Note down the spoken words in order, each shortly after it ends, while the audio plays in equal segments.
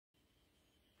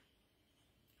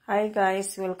Hi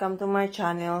guys, welcome to my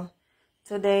channel.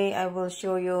 Today I will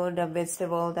show you the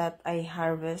vegetable that I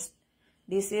harvest.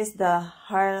 This is the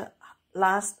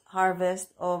last harvest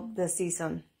of the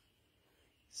season.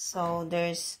 So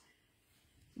there's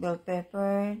bell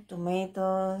pepper,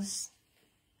 tomatoes,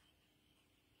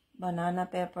 banana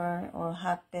pepper or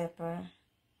hot pepper.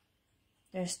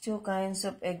 There's two kinds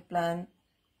of eggplant,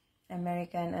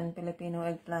 American and Filipino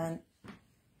eggplant.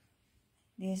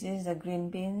 This is the green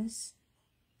beans,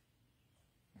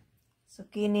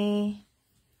 zucchini,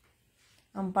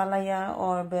 ampalaya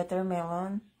or bitter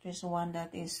melon. There's one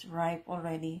that is ripe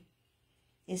already.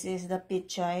 This is the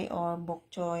pichay or bok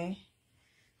choy.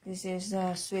 This is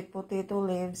the sweet potato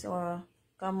leaves or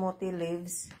kamote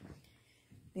leaves.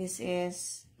 This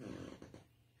is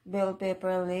bell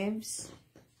pepper leaves,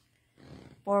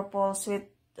 purple sweet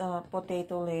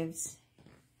potato leaves.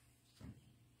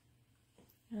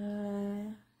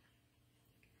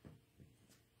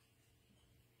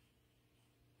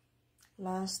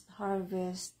 Last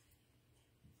harvest.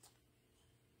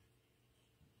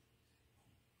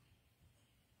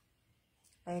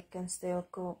 I can still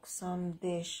cook some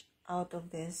dish out of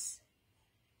this.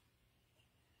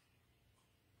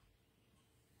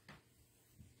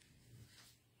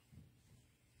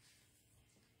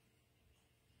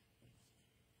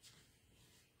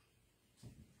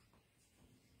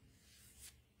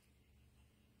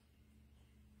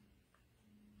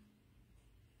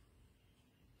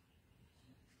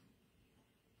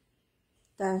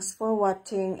 Thanks for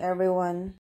watching, everyone.